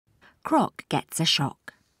Croc gets a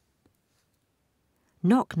shock.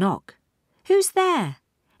 Knock, knock. Who's there?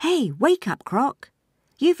 Hey, wake up, Croc.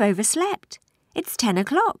 You've overslept. It's 10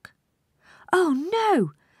 o'clock. Oh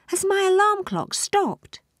no! Has my alarm clock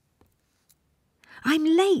stopped? I'm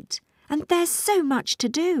late and there's so much to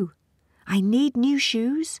do. I need new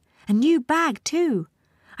shoes, a new bag too.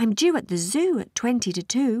 I'm due at the zoo at 20 to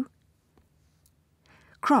 2.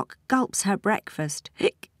 Croc gulps her breakfast,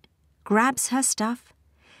 grabs her stuff.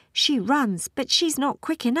 She runs, but she's not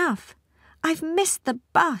quick enough. I've missed the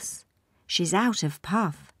bus. She's out of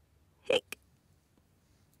puff. Hick.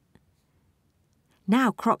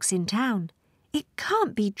 Now Croc's in town. It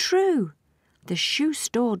can't be true. The shoe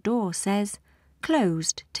store door says,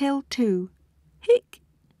 closed till 2. Hick.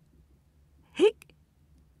 Hick.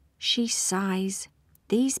 She sighs.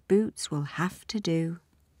 These boots will have to do.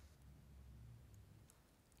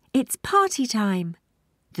 It's party time.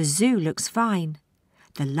 The zoo looks fine.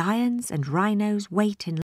 The lions and rhinos wait in